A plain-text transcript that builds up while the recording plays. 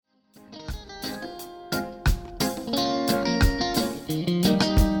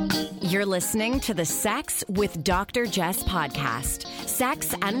You're listening to the Sex with Dr. Jess podcast.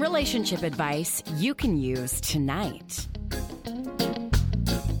 Sex and relationship advice you can use tonight.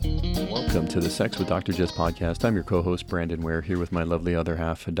 Welcome to the Sex with Dr. Jess podcast. I'm your co-host, Brandon Ware, here with my lovely other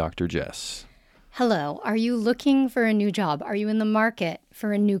half, Dr. Jess. Hello. Are you looking for a new job? Are you in the market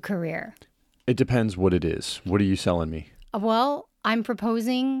for a new career? It depends what it is. What are you selling me? Well, I'm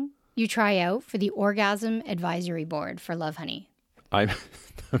proposing you try out for the Orgasm Advisory Board for Love Honey.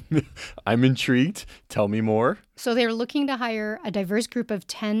 I'm intrigued. Tell me more. So they're looking to hire a diverse group of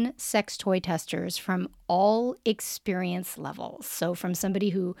 10 sex toy testers from all experience levels. So from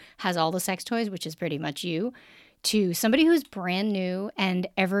somebody who has all the sex toys, which is pretty much you, to somebody who's brand new and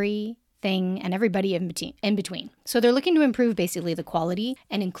everything and everybody in between. So they're looking to improve basically the quality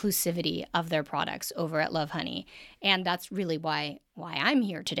and inclusivity of their products over at Love Honey. And that's really why I'm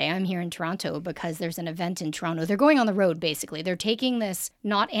here today. I'm here in Toronto because there's an event in Toronto. They're going on the road, basically. They're taking this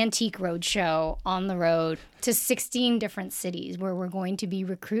not antique road show on the road to 16 different cities where we're going to be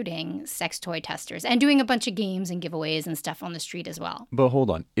recruiting sex toy testers and doing a bunch of games and giveaways and stuff on the street as well. But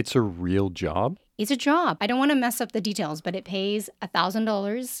hold on. It's a real job? It's a job. I don't want to mess up the details, but it pays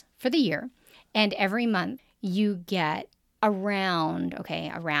 $1,000 for the year. And every month you get around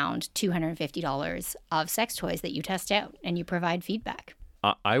 $250 of sex toys that you test out and you provide feedback.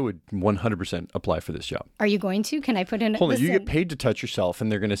 I would 100% apply for this job. Are you going to? Can I put in? Hold on, you get paid to touch yourself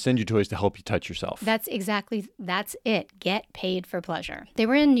and they're going to send you toys to help you touch yourself. That's it. Get paid for pleasure. They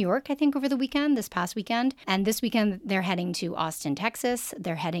were in New York, I think, over the weekend, this past weekend. And this weekend, they're heading to Austin, Texas.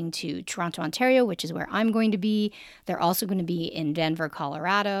 They're heading to Toronto, Ontario, which is where I'm going to be. They're also going to be in Denver,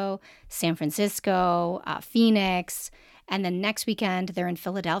 Colorado, San Francisco, Phoenix. And then next weekend, they're in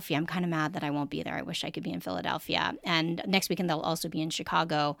Philadelphia. I'm kind of mad that I won't be there. I wish I could be in Philadelphia. And next weekend, they'll also be in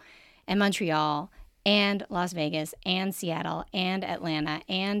Chicago and Montreal and Las Vegas and Seattle and Atlanta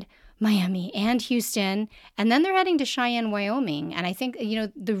and Miami and Houston. And then they're heading to Cheyenne, Wyoming. And I think,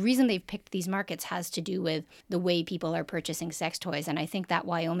 the reason they've picked these markets has to do with the way people are purchasing sex toys. And I think that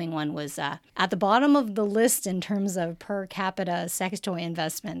Wyoming one was at the bottom of the list in terms of per capita sex toy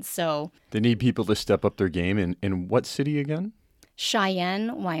investments. So they need people to step up their game. In what city again?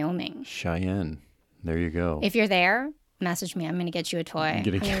 Cheyenne, Wyoming. Cheyenne. There you go. If you're there, message me. I'm going to get you a toy.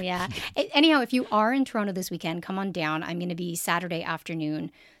 Yeah. Anyhow, if you are in Toronto this weekend, come on down. I'm going to be Saturday afternoon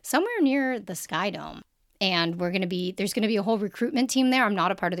somewhere near the Sky Dome. And there's going to be a whole recruitment team there. I'm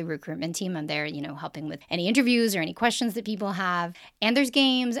not a part of the recruitment team. I'm there, helping with any interviews or any questions that people have. And there's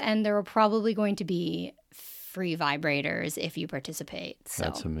games, and there are probably going to be free vibrators if you participate. So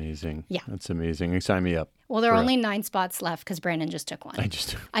that's amazing. Yeah. That's amazing. Sign me up. Well, there are only 9 spots left because Brandon just took one.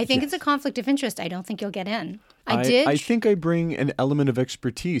 I think it's a conflict of interest. I don't think you'll get in. I think I bring an element of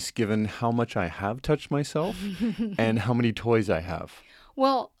expertise given how much I have touched myself and how many toys I have.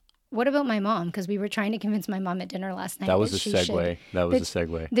 Well, what about my mom? Because we were trying to convince my mom at dinner last night. That was a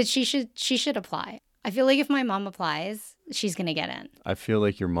segue. That she should apply. I feel like if my mom applies, she's going to get in. I feel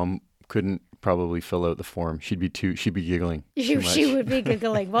like your mom couldn't probably fill out the form. She'd be giggling. She would be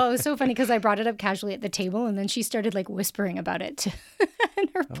giggling. Well, it was so funny because I brought it up casually at the table and then she started whispering about it to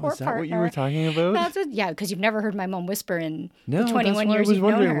her poor is that partner. What you were talking about? Because you've never heard my mom whisper in the 21 years you've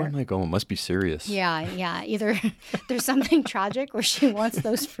known her. I'm like, it must be serious. Yeah. Either there's something tragic or she wants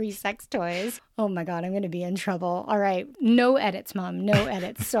those free sex toys. Oh my God, I'm going to be in trouble. All right. No edits, Mom. No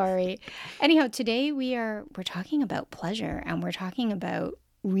edits. Sorry. Anyhow, today we're talking about pleasure and we're talking about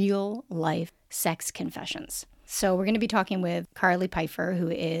real life sex confessions. So we're going to be talking with Carly Pfeiffer, who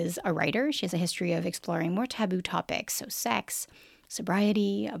is a writer. She has a history of exploring more taboo topics. So sex,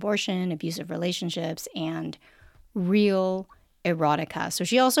 sobriety, abortion, abusive relationships, and real erotica. So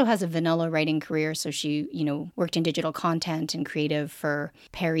she also has a vanilla writing career. So she, worked in digital content and creative for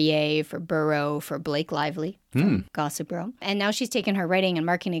Perrier, for Burrow, for Blake Lively from Gossip Girl. And now she's taken her writing and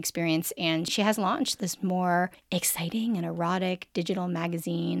marketing experience and she has launched this more exciting and erotic digital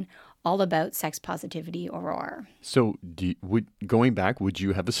magazine all about sex positivity, AURORE. So going back, would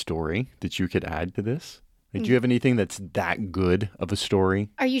you have a story that you could add to this? Do you have anything that's that good of a story?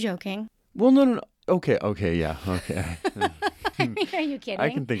 Are you joking? Well, no. Okay, yeah, okay. Are you kidding? I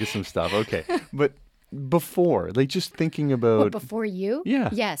can think of some stuff, okay. But before, just thinking about... before you? Yeah.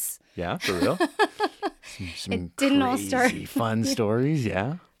 Yes. Yeah, for real? Some it didn't all start... fun stories,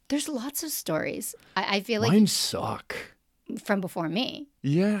 yeah? There's lots of stories. I feel like... Mine suck. From before me?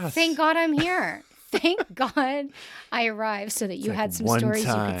 Yes. Thank God I'm here. Thank God I arrived so that you had some stories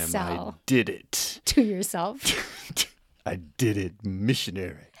you could sell. I did it. To yourself. I did it,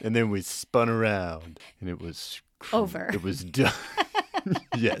 missionary. And then we spun around and it was over. It was done.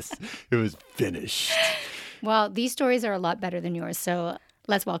 Yes, it was finished. Well, these stories are a lot better than yours. So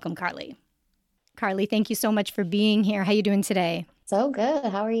Let's welcome Carly. Carly, thank you so much for being here. How are you doing today? So good.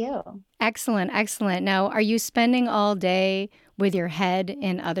 How are you? Excellent, excellent. Now, are you spending all day with your head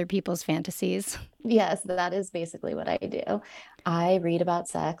in other people's fantasies? Yes, that is basically what I do. I read about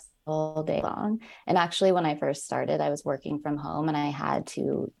sex all day long. And actually, when I first started, I was working from home and I had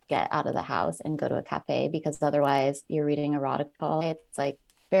to get out of the house and go to a cafe because otherwise you're reading erotica all day. It's like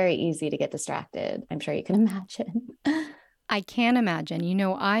very easy to get distracted. I'm sure you can imagine. I can imagine. You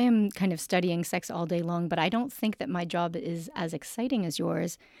know, I am kind of studying sex all day long, but I don't think that my job is as exciting as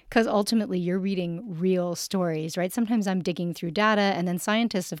yours because ultimately you're reading real stories, right? Sometimes I'm digging through data, and then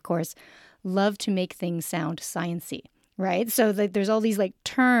scientists, of course, love to make things sound sciencey, right? So there's all these like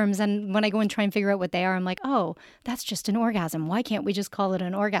terms, and when I go and try and figure out what they are, I'm like, oh, that's just an orgasm. Why can't we just call it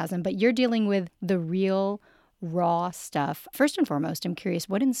an orgasm? But you're dealing with the real, raw stuff. First and foremost, I'm curious,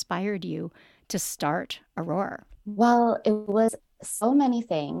 what inspired you to start AURORE? Well, it was so many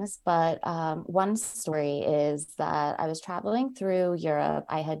things, but one story is that I was traveling through Europe.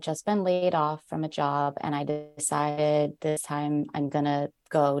 I had just been laid off from a job, and I decided this time I'm going to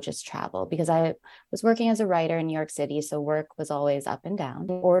go just travel because I was working as a writer in New York City. So work was always up and down.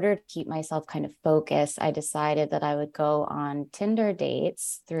 In order to keep myself kind of focused, I decided that I would go on Tinder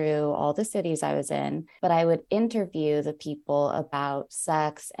dates through all the cities I was in, but I would interview the people about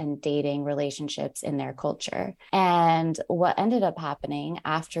sex and dating relationships in their culture. And what ended up happening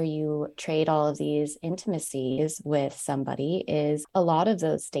after you trade all of these intimacies with somebody is a lot of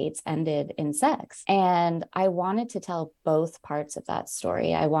those dates ended in sex. And I wanted to tell both parts of that story.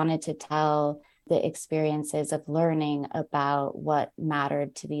 I wanted to tell the experiences of learning about what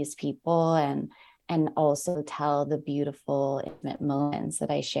mattered to these people and also tell the beautiful intimate moments that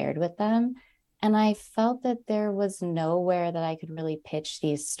I shared with them. And I felt that there was nowhere that I could really pitch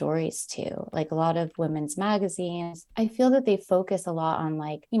these stories to. Like a lot of women's magazines, I feel that they focus a lot on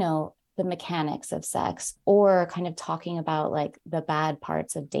like, you know, the mechanics of sex or kind of talking about like the bad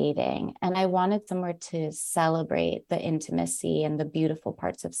parts of dating. And I wanted somewhere to celebrate the intimacy and the beautiful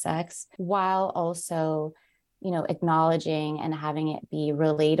parts of sex while also, you know, acknowledging and having it be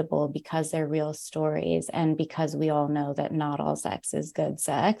relatable because they're real stories and because we all know that not all sex is good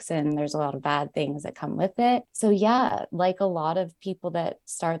sex and there's a lot of bad things that come with it. So yeah, like a lot of people that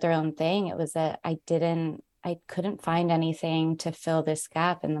start their own thing, it was that I couldn't find anything to fill this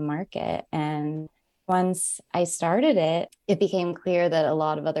gap in the market. And once I started it, it became clear that a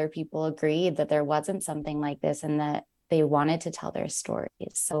lot of other people agreed that there wasn't something like this and that they wanted to tell their stories.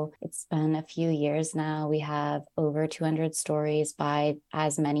 So it's been a few years now. We have over 200 stories by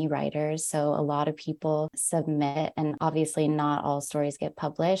as many writers. So a lot of people submit, and obviously not all stories get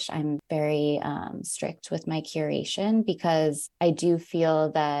published. I'm very strict with my curation because I do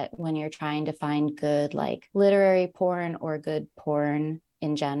feel that when you're trying to find good, like literary porn or good porn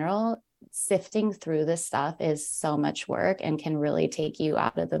in general, sifting through this stuff is so much work and can really take you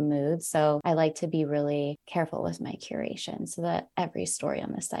out of the mood. So I like to be really careful with my curation so that every story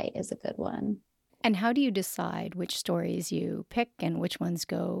on the site is a good one. And how do you decide which stories you pick and which ones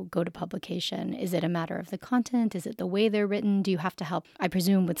go to publication? Is it a matter of the content? Is it the way they're written? Do you have to help, I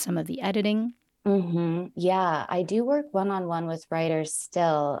presume, with some of the editing? Yeah, I do work one-on-one with writers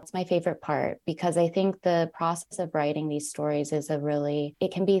still. It's my favorite part because I think the process of writing these stories is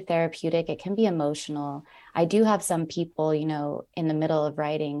it can be therapeutic, it can be emotional. I do have some people, you know, in the middle of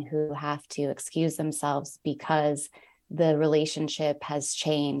writing who have to excuse themselves because the relationship has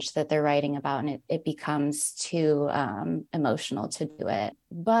changed that they're writing about and it becomes too emotional to do it.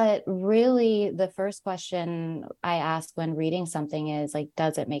 But really, the first question I ask when reading something is like,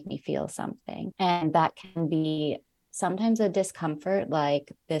 does it make me feel something? And that can be sometimes a discomfort,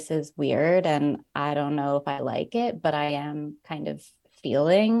 like this is weird and I don't know if I like it, but I am kind of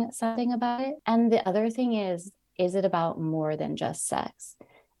feeling something about it. And the other thing is it about more than just sex?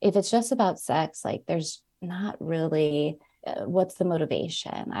 If it's just about sex, like there's not really what's the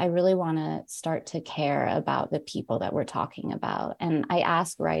motivation. I really want to start to care about the people that we're talking about. And I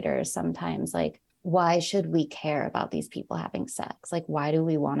ask writers sometimes, like, why should we care about these people having sex? Like, why do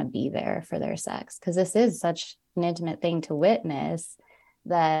we want to be there for their sex? Because this is such an intimate thing to witness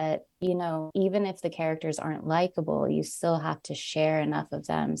that, you know, even if the characters aren't likable, you still have to share enough of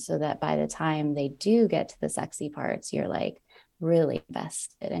them so that by the time they do get to the sexy parts, you're like, really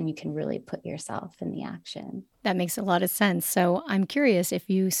invested and you can really put yourself in the action. That makes a lot of sense. So I'm curious,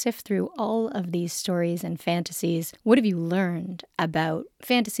 if you sift through all of these stories and fantasies, what have you learned about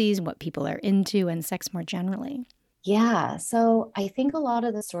fantasies, what people are into, and sex more generally? Yeah. So I think a lot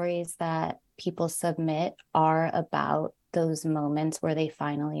of the stories that people submit are about those moments where they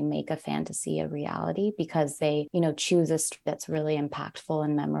finally make a fantasy a reality because they, choose a story that's really impactful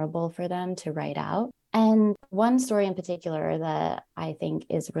and memorable for them to write out. And one story in particular that I think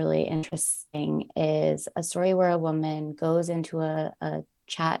is really interesting is a story where a woman goes into a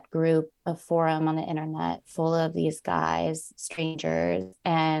chat group, a forum on the internet full of these guys, strangers,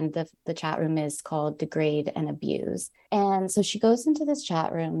 and the chat room is called Degrade and Abuse. And so she goes into this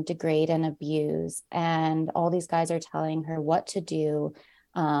chat room, degrade and abuse, and all these guys are telling her what to do.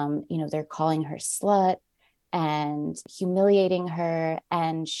 They're calling her slut and humiliating her.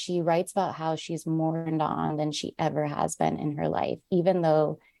 And she writes about how she's more turned on than she ever has been in her life, even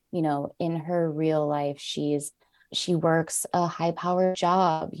though, in her real life, she works a high-powered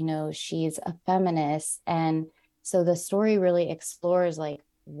job, she's a feminist. And so the story really explores, like,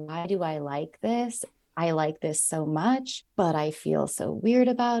 why do I like this? I like this so much, but I feel so weird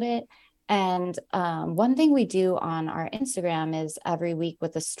about it. And one thing we do on our Instagram is every week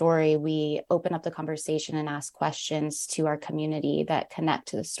with a story, we open up the conversation and ask questions to our community that connect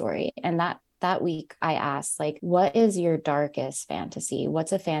to the story. And that week I asked, like, what is your darkest fantasy?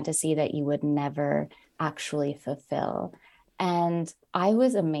 What's a fantasy that you would never actually fulfill? And I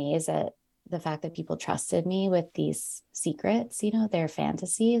was amazed at the fact that people trusted me with these secrets, their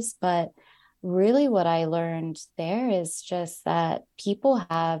fantasies. But really what I learned there is just that people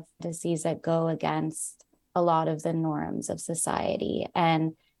have fantasies that go against a lot of the norms of society.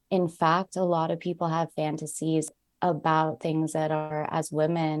 And in fact, a lot of people have fantasies about things that are, as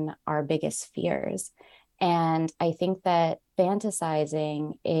women, our biggest fears. And I think that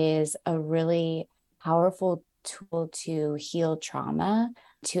fantasizing is a really powerful tool to heal trauma,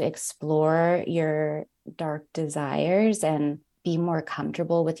 to explore your dark desires and be more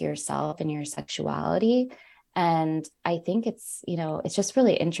comfortable with yourself and your sexuality. And I think it's just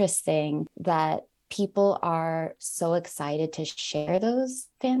really interesting that people are so excited to share those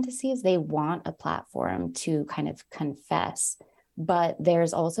fantasies. They want a platform to kind of confess, but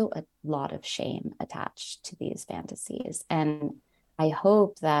there's also a lot of shame attached to these fantasies. And I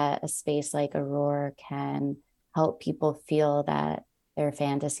hope that a space like AURORE can help people feel that their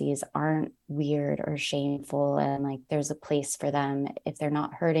fantasies aren't weird or shameful, and like there's a place for them. If they're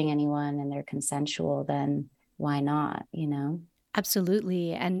not hurting anyone and they're consensual, then why not,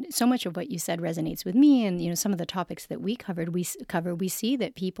 Absolutely. And so much of what you said resonates with me. And, some of the topics that we see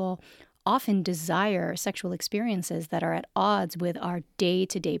that people often desire sexual experiences that are at odds with our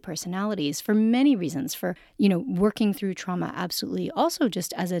day-to-day personalities for many reasons, for, working through trauma, absolutely. Also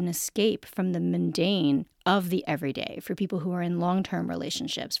just as an escape from the mundane of the everyday, for people who are in long-term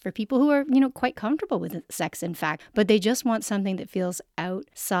relationships, for people who are, quite comfortable with sex, in fact, but they just want something that feels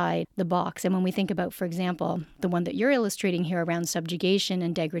outside the box. And when we think about, for example, the one that you're illustrating here around subjugation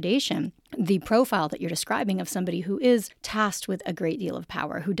and degradation, the profile that you're describing of somebody who is tasked with a great deal of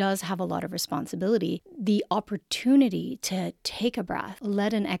power, who does have a lot of responsibility, the opportunity to take a breath,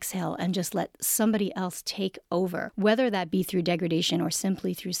 let an exhale, and just let somebody else take over, whether that be through degradation or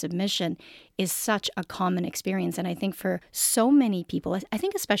simply through submission, is such a common experience. And I think for so many people, I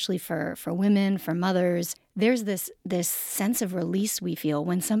think especially for women, for mothers, there's this sense of release we feel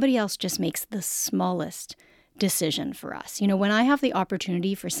when somebody else just makes the smallest decision for us. When I have the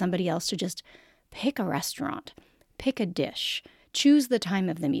opportunity for somebody else to just pick a restaurant, pick a dish, choose the time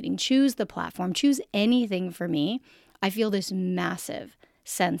of the meeting, choose the platform, choose anything for me, I feel this massive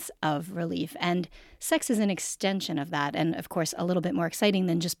sense of relief. And sex is an extension of that. And of course, a little bit more exciting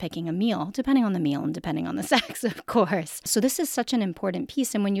than just picking a meal, depending on the meal and depending on the sex, of course. So this is such an important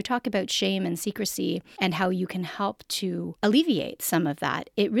piece. And when you talk about shame and secrecy and how you can help to alleviate some of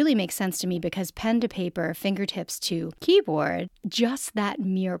that, it really makes sense to me, because pen to paper, fingertips to keyboard, just that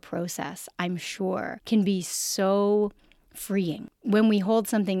mere process, I'm sure, can be so freeing. When we hold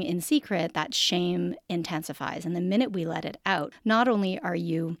something in secret, that shame intensifies. And the minute we let it out, not only are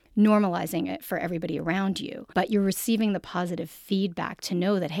you normalizing it for everybody around you, but you're receiving the positive feedback to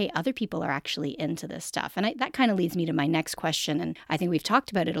know that, hey, other people are actually into this stuff. And that kind of leads me to my next question. And I think we've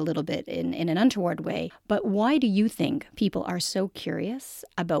talked about it a little bit in an untoward way. But why do you think people are so curious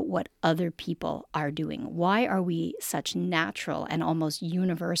about what other people are doing? Why are we such natural and almost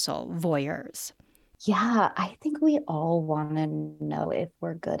universal voyeurs? Yeah, I think we all want to know if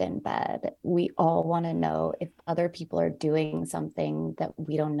we're good in bed. We all want to know if other people are doing something that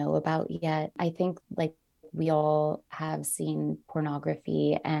we don't know about yet. I think like we all have seen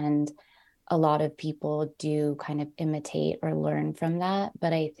pornography, and a lot of people do kind of imitate or learn from that.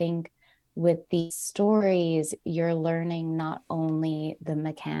 But I think with these stories, you're learning not only the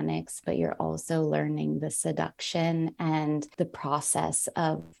mechanics, but you're also learning the seduction and the process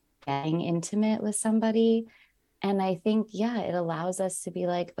of getting intimate with somebody. And I think, yeah, it allows us to be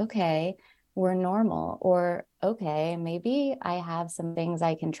like, okay, we're normal, or okay, maybe I have some things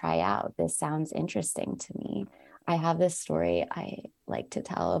I can try out. This sounds interesting to me. I have this story I like to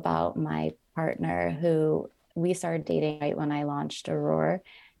tell about my partner who we started dating right when I launched Aurore.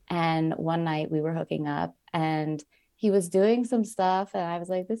 And one night we were hooking up and he was doing some stuff. And I was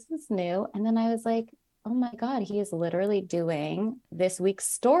like, this is new. And then I was like, oh my God, he is literally doing this week's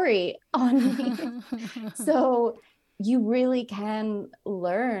story on me. So you really can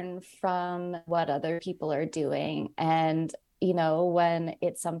learn from what other people are doing. And, when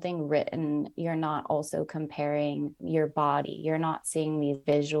it's something written, you're not also comparing your body. You're not seeing these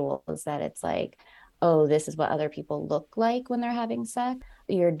visuals that it's like, oh, this is what other people look like when they're having sex.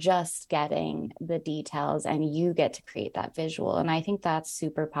 You're just getting the details and you get to create that visual. And I think that's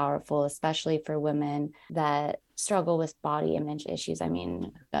super powerful, especially for women that struggle with body image issues. I mean,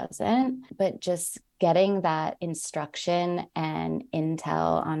 who doesn't? But just getting that instruction and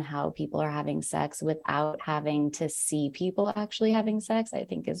intel on how people are having sex without having to see people actually having sex, I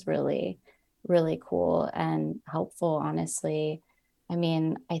think is really, really cool and helpful, honestly. I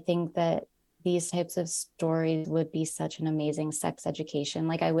mean, I think that these types of stories would be such an amazing sex education.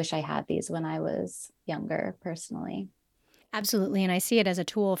 Like, I wish I had these when I was younger, personally. Absolutely. And I see it as a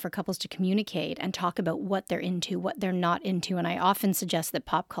tool for couples to communicate and talk about what they're into, what they're not into. And I often suggest that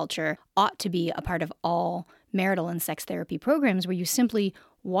pop culture ought to be a part of all marital and sex therapy programs where you simply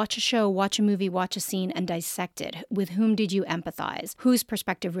watch a show, watch a movie, watch a scene, and dissect it. With whom did you empathize? Whose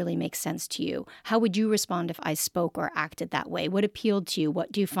perspective really makes sense to you? How would you respond if I spoke or acted that way? What appealed to you?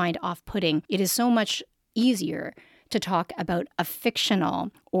 What do you find off-putting? It is so much easier to talk about a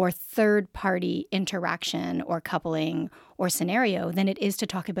fictional or third-party interaction or coupling or scenario than it is to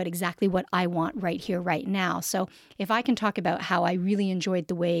talk about exactly what I want right here, right now. So if I can talk about how I really enjoyed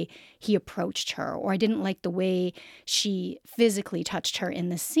the way he approached her, or I didn't like the way she physically touched her in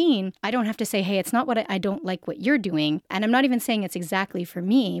the scene, I don't have to say, hey, it's not what I don't like what you're doing. And I'm not even saying it's exactly for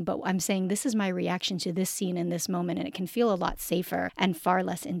me, but I'm saying this is my reaction to this scene in this moment, and it can feel a lot safer and far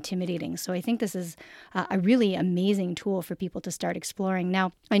less intimidating. So I think this is a really amazing tool for people to start exploring.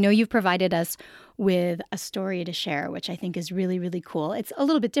 Now, I know you've provided us with a story to share, which I think is really, really cool. It's a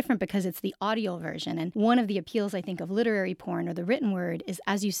little bit different because it's the audio version. And one of the appeals, I think, of literary porn or the written word is,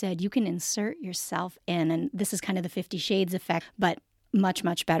 as you said, you can insert yourself in. And this is kind of the 50 Shades effect, but much,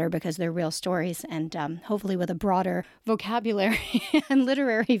 much better because they're real stories and hopefully with a broader vocabulary and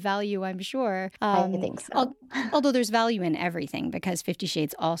literary value, I'm sure. I think so. Although there's value in everything because 50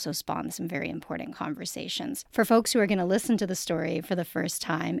 Shades also spawned some very important conversations. For folks who are going to listen to the story for the first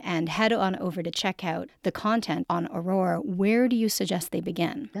time and head on over to check out the content on Aurore, where do you suggest they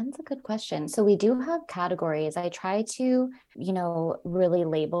begin? That's a good question. So we do have categories. I try to, really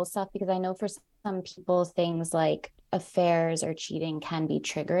label stuff because I know for some people things like affairs or cheating can be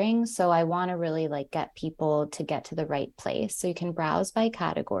triggering. So I want to really get people to get to the right place. So you can browse by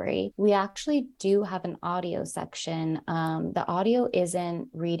category. We actually do have an audio section. The audio isn't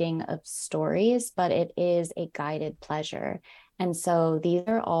reading of stories, but it is a guided pleasure. And so these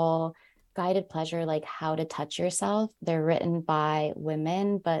are all guided pleasure, like how to touch yourself. They're written by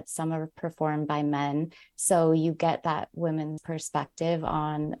women, but some are performed by men. So you get that women's perspective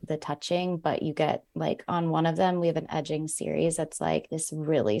on the touching, but you get on one of them, we have an edging series that's this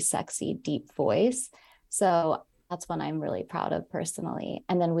really sexy, deep voice. So that's one I'm really proud of personally.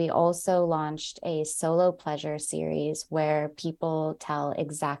 And then we also launched a solo pleasure series where people tell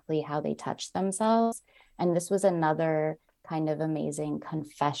exactly how they touch themselves. And this was another kind of amazing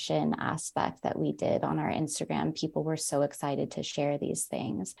confession aspect that we did on our Instagram. People were so excited to share these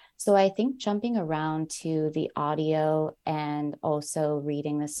things. So I think jumping around to the audio and also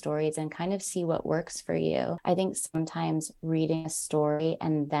reading the stories and kind of see what works for you. I think sometimes reading a story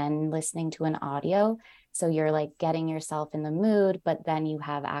and then listening to an audio, so you're getting yourself in the mood, but then you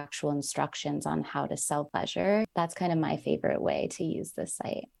have actual instructions on how to self-pleasure. That's kind of my favorite way to use this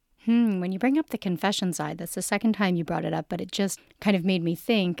site. When you bring up the confession side, that's the second time you brought it up, but it just kind of made me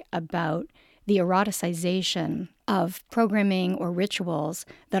think about the eroticization of programming or rituals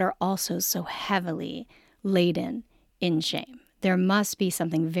that are also so heavily laden in shame. There must be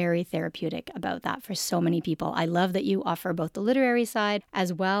something very therapeutic about that for so many people. I love that you offer both the literary side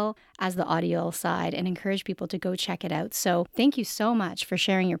as well as the audio side and encourage people to go check it out. So thank you so much for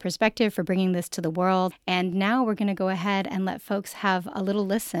sharing your perspective, for bringing this to the world. And now we're going to go ahead and let folks have a little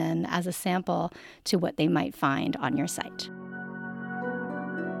listen as a sample to what they might find on your site.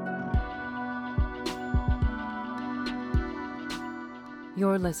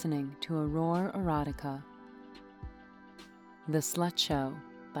 You're listening to Aurore Erotica, The Slut Show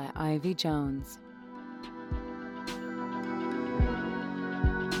by Ivy Jones.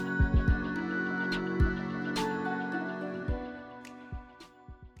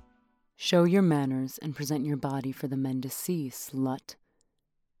 Show your manners and present your body for the men to see, slut.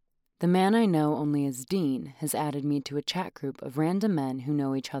 The man I know only as Dean has added me to a chat group of random men who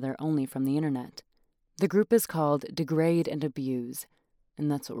know each other only from the internet. The group is called Degrade and Abuse,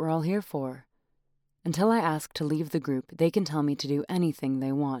 and that's what we're all here for. Until I ask to leave the group, they can tell me to do anything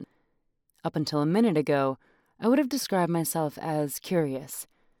they want. Up until a minute ago, I would have described myself as curious,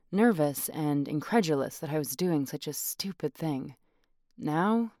 nervous, and incredulous that I was doing such a stupid thing.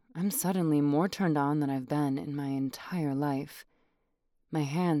 Now, I'm suddenly more turned on than I've been in my entire life. My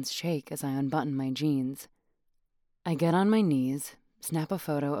hands shake as I unbutton my jeans. I get on my knees, snap a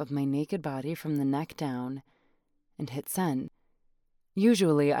photo of my naked body from the neck down, and hit send.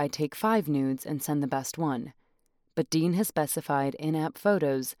 Usually I take 5 nudes and send the best one, but Dean has specified in-app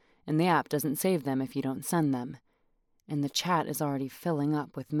photos, and the app doesn't save them if you don't send them. And the chat is already filling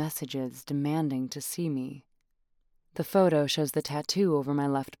up with messages demanding to see me. The photo shows the tattoo over my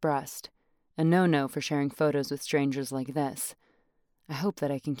left breast, a no-no for sharing photos with strangers like this. I hope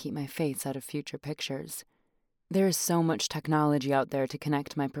that I can keep my face out of future pictures. There is so much technology out there to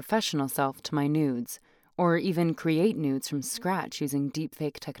connect my professional self to my nudes, or even create nudes from scratch using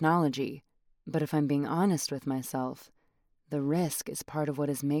deepfake technology. But if I'm being honest with myself, the risk is part of what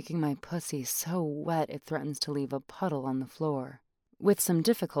is making my pussy so wet it threatens to leave a puddle on the floor. With some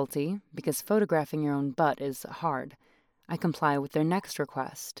difficulty, because photographing your own butt is hard, I comply with their next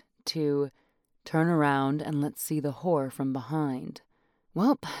request, to turn around and let's see the whore from behind.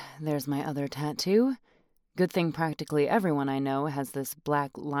 Welp, there's my other tattoo. Good thing practically everyone I know has this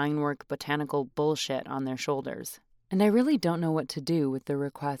black linework botanical bullshit on their shoulders. And I really don't know what to do with the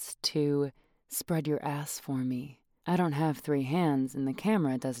request to spread your ass for me. I don't have 3 hands and the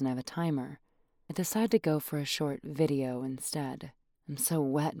camera doesn't have a timer. I decide to go for a short video instead. I'm so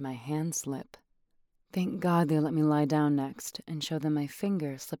wet my hands slip. Thank God they let me lie down next and show them my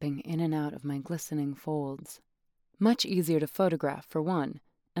fingers slipping in and out of my glistening folds. Much easier to photograph, for one,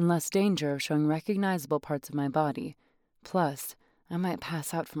 and less danger of showing recognizable parts of my body. Plus, I might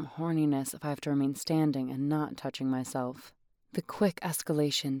pass out from horniness if I have to remain standing and not touching myself. The quick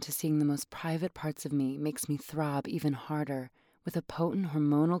escalation to seeing the most private parts of me makes me throb even harder with a potent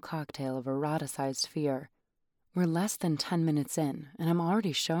hormonal cocktail of eroticized fear. We're less than 10 minutes in, and I'm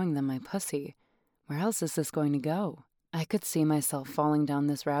already showing them my pussy. Where else is this going to go? I could see myself falling down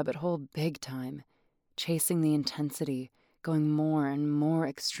this rabbit hole big time, chasing the intensity, going more and more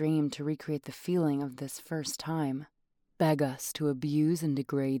extreme to recreate the feeling of this first time. Beg us to abuse and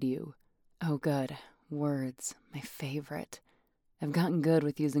degrade you. Oh good, words, my favorite. I've gotten good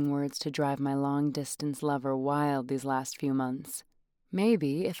with using words to drive my long-distance lover wild these last few months.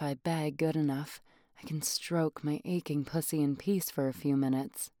 Maybe, if I beg good enough, I can stroke my aching pussy in peace for a few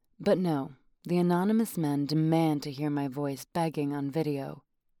minutes. But no, the anonymous men demand to hear my voice begging on video.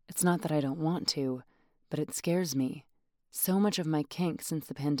 It's not that I don't want to, but it scares me. So much of my kink since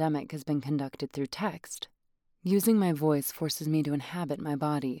the pandemic has been conducted through text. Using my voice forces me to inhabit my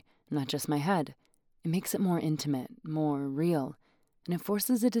body, not just my head. It makes it more intimate, more real, and it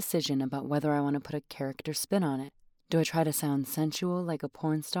forces a decision about whether I want to put a character spin on it. Do I try to sound sensual like a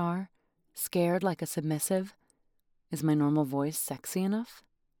porn star? Scared like a submissive? Is my normal voice sexy enough?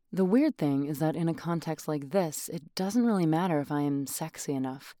 The weird thing is that in a context like this, it doesn't really matter if I am sexy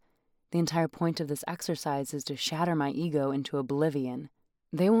enough. The entire point of this exercise is to shatter my ego into oblivion.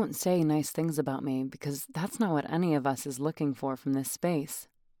 They won't say nice things about me because that's not what any of us is looking for from this space.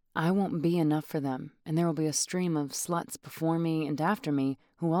 I won't be enough for them, and there will be a stream of sluts before me and after me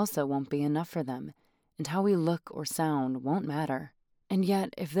who also won't be enough for them, and how we look or sound won't matter. And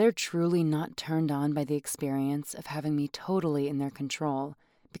yet, if they're truly not turned on by the experience of having me totally in their control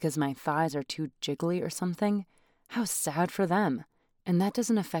because my thighs are too jiggly or something, how sad for them. And that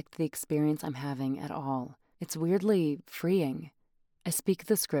doesn't affect the experience I'm having at all. It's weirdly freeing. I speak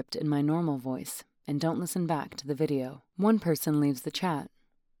the script in my normal voice and don't listen back to the video. One person leaves the chat.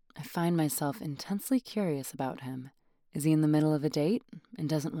 I find myself intensely curious about him. Is he in the middle of a date and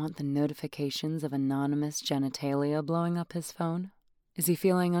doesn't want the notifications of anonymous genitalia blowing up his phone? Is he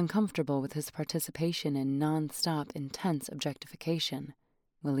feeling uncomfortable with his participation in non-stop, intense objectification?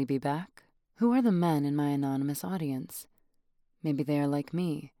 Will he be back? Who are the men in my anonymous audience? Maybe they are like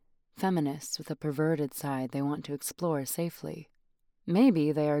me, feminists with a perverted side they want to explore safely.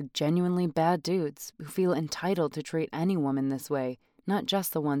 Maybe they are genuinely bad dudes who feel entitled to treat any woman this way, not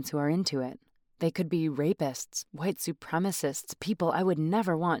just the ones who are into it. They could be rapists, white supremacists, people I would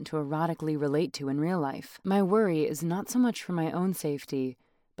never want to erotically relate to in real life. My worry is not so much for my own safety,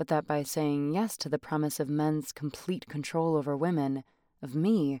 but that by saying yes to the promise of men's complete control over women, of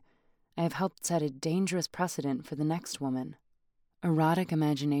me, I have helped set a dangerous precedent for the next woman. Erotic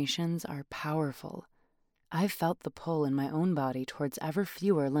imaginations are powerful. I've felt the pull in my own body towards ever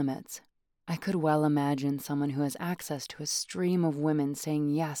fewer limits. I could well imagine someone who has access to a stream of women saying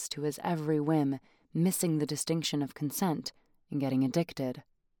yes to his every whim, missing the distinction of consent, and getting addicted.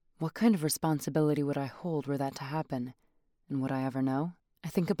 What kind of responsibility would I hold were that to happen? And would I ever know? I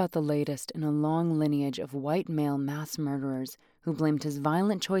think about the latest in a long lineage of white male mass murderers who blamed his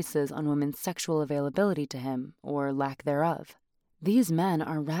violent choices on women's sexual availability to him, or lack thereof. These men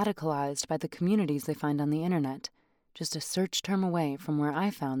are radicalized by the communities they find on the internet, just a search term away from where I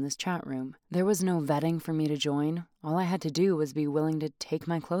found this chat room. There was no vetting for me to join. All I had to do was be willing to take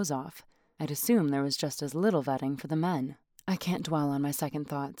my clothes off. I'd assume there was just as little vetting for the men. I can't dwell on my second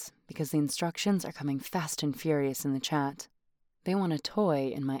thoughts, because the instructions are coming fast and furious in the chat. They want a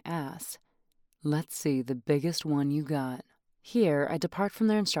toy in my ass. Let's see the biggest one you got. Here, I depart from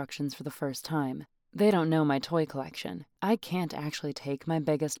their instructions for the first time. They don't know my toy collection. I can't actually take my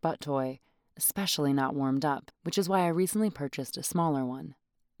biggest butt toy, especially not warmed up, which is why I recently purchased a smaller one.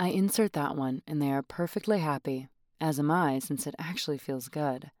 I insert that one, and they are perfectly happy, as am I, since it actually feels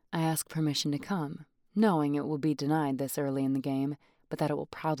good. I ask permission to come, knowing it will be denied this early in the game, but that it will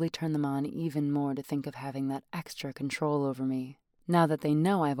probably turn them on even more to think of having that extra control over me. Now that they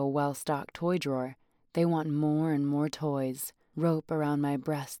know I have a well-stocked toy drawer, they want more and more toys. Rope around my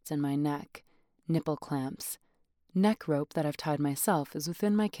breasts and my neck, nipple clamps. Neck rope that I've tied myself is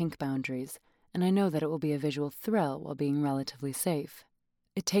within my kink boundaries, and I know that it will be a visual thrill while being relatively safe.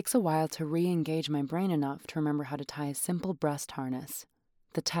 It takes a while to re-engage my brain enough to remember how to tie a simple breast harness.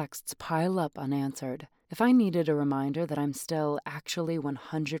 The texts pile up unanswered. If I needed a reminder that I'm still actually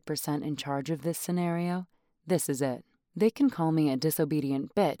 100% in charge of this scenario, this is it. They can call me a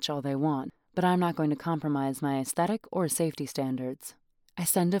disobedient bitch all they want, but I'm not going to compromise my aesthetic or safety standards. I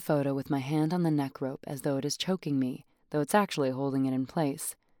send a photo with my hand on the neck rope as though it is choking me, though it's actually holding it in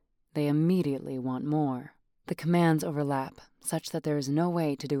place. They immediately want more. The commands overlap, such that there is no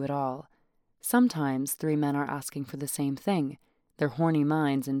way to do it all. Sometimes 3 men are asking for the same thing, their horny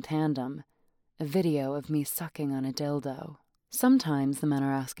minds in tandem. A video of me sucking on a dildo. Sometimes the men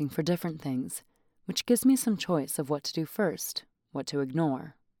are asking for different things, which gives me some choice of what to do first, what to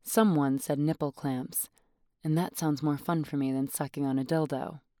ignore. Someone said nipple clamps, and that sounds more fun for me than sucking on a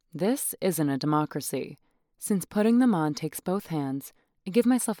dildo. This isn't a democracy. Since putting them on takes both hands, I give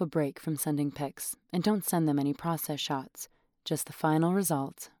myself a break from sending pics and don't send them any process shots, just the final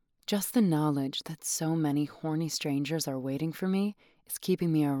result. Just the knowledge that so many horny strangers are waiting for me is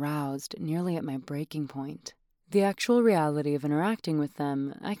keeping me aroused nearly at my breaking point. The actual reality of interacting with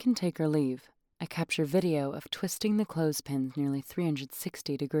them, I can take or leave. I capture video of twisting the clothespins nearly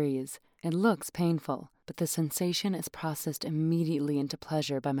 360 degrees. It looks painful, but the sensation is processed immediately into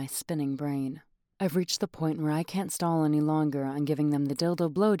pleasure by my spinning brain. I've reached the point where I can't stall any longer on giving them the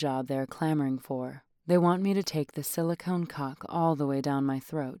dildo blowjob they are clamoring for. They want me to take the silicone cock all the way down my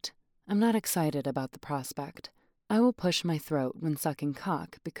throat. I'm not excited about the prospect. I will push my throat when sucking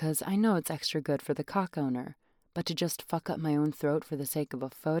cock because I know it's extra good for the cock owner, but to just fuck up my own throat for the sake of a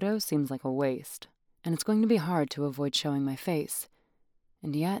photo seems like a waste. And it's going to be hard to avoid showing my face.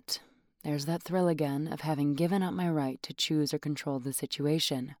 And yet, there's that thrill again of having given up my right to choose or control the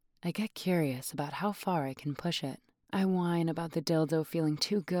situation. I get curious about how far I can push it. I whine about the dildo feeling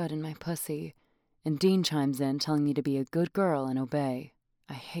too good in my pussy, and Dean chimes in telling me to be a good girl and obey.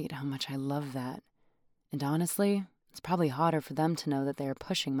 I hate how much I love that. And honestly, it's probably hotter for them to know that they are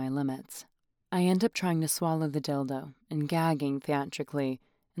pushing my limits. I end up trying to swallow the dildo and gagging theatrically,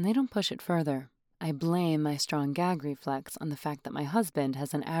 and they don't push it further. I blame my strong gag reflex on the fact that my husband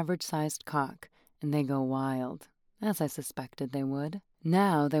has an average-sized cock, and they go wild, as I suspected they would.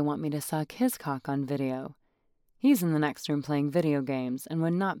 Now they want me to suck his cock on video. He's in the next room playing video games and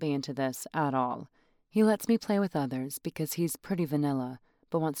would not be into this at all. He lets me play with others because he's pretty vanilla,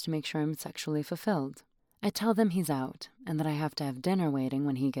 but wants to make sure I'm sexually fulfilled. I tell them he's out, and that I have to have dinner waiting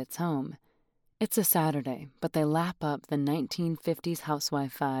when he gets home. It's a Saturday, but they lap up the 1950s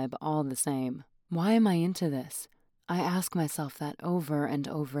housewife vibe all the same. Why am I into this? I ask myself that over and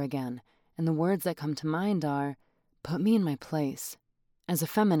over again, and the words that come to mind are, put me in my place. As a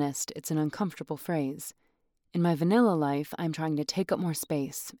feminist, it's an uncomfortable phrase. In my vanilla life, I'm trying to take up more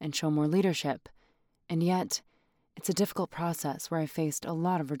space and show more leadership, and yet, it's a difficult process where I faced a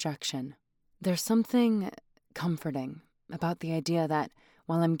lot of rejection. There's something comforting about the idea that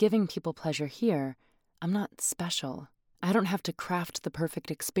while I'm giving people pleasure here, I'm not special. I don't have to craft the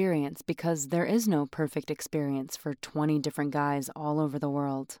perfect experience because there is no perfect experience for 20 different guys all over the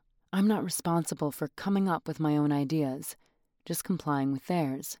world. I'm not responsible for coming up with my own ideas, just complying with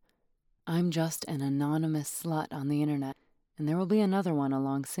theirs. I'm just an anonymous slut on the internet, and there will be another one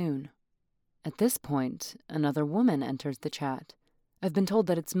along soon. At this point, another woman enters the chat. I've been told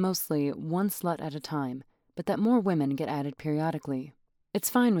that it's mostly one slut at a time, but that more women get added periodically.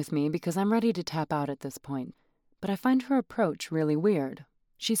 It's fine with me because I'm ready to tap out at this point, but I find her approach really weird.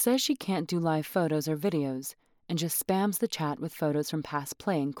 She says she can't do live photos or videos, and just spams the chat with photos from past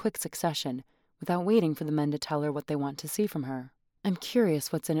play in quick succession, without waiting for the men to tell her what they want to see from her. I'm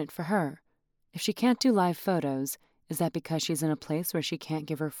curious what's in it for her. If she can't do live photos, is that because she's in a place where she can't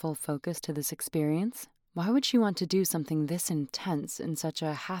give her full focus to this experience? Why would she want to do something this intense in such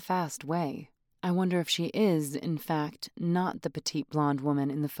a half-assed way? I wonder if she is, in fact, not the petite blonde woman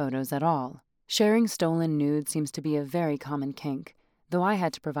in the photos at all. Sharing stolen nudes seems to be a very common kink, though I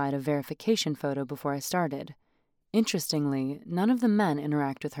had to provide a verification photo before I started. Interestingly, none of the men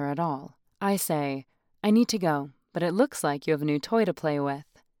interact with her at all. I say, "I need to go, but it looks like you have a new toy to play with."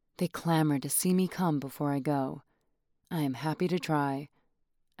 They clamor to see me come before I go. I am happy to try.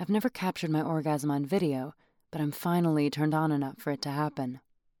 I've never captured my orgasm on video, but I'm finally turned on enough for it to happen.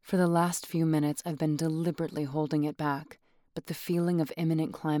 For the last few minutes, I've been deliberately holding it back, but the feeling of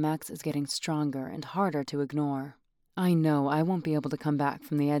imminent climax is getting stronger and harder to ignore. I know I won't be able to come back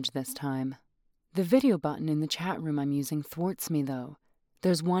from the edge this time. The video button in the chat room I'm using thwarts me, though.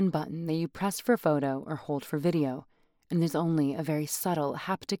 There's one button that you press for photo or hold for video, and there's only a very subtle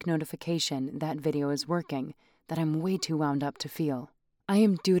haptic notification that video is working that I'm way too wound up to feel. I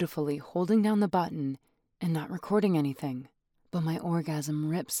am dutifully holding down the button and not recording anything, but my orgasm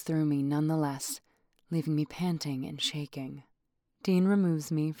rips through me nonetheless, leaving me panting and shaking. Dean removes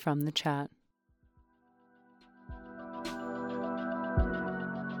me from the chat.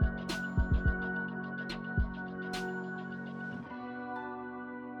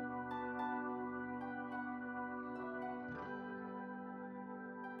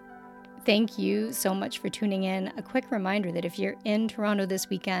 Thank you so much for tuning in. A quick reminder that if you're in Toronto this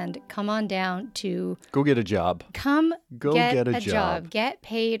weekend, come on down to... Go get a job. Go get a job. Get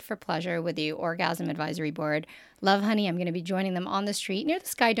paid for pleasure with the Orgasm Advisory Board. Love Honey, I'm going to be joining them on the street near the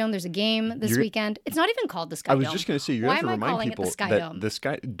Sky Dome. There's a game this weekend. It's not even called the Sky Dome. I was just going to say, you Why have to am I remind calling people it the Sky that Dome? the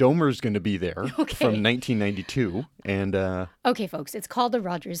Sky Domer's going to be there Okay. from 1992. And Okay, folks, it's called the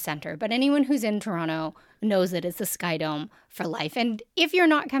Rogers Centre, but anyone who's in Toronto knows that it's the Sky Dome for life. And if you're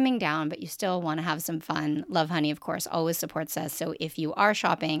not coming down, but you still want to have some fun, Love Honey, of course, always supports us. So if you are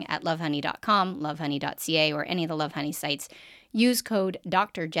shopping at lovehoney.com, lovehoney.ca, or any of the Love Honey sites, use code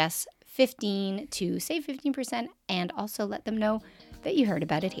Dr. Jess 15 to save 15% and also let them know that you heard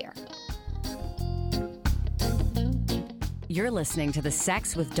about it here. You're listening to the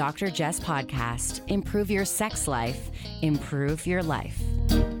Sex with Dr. Jess podcast. Improve your sex life. Improve your life.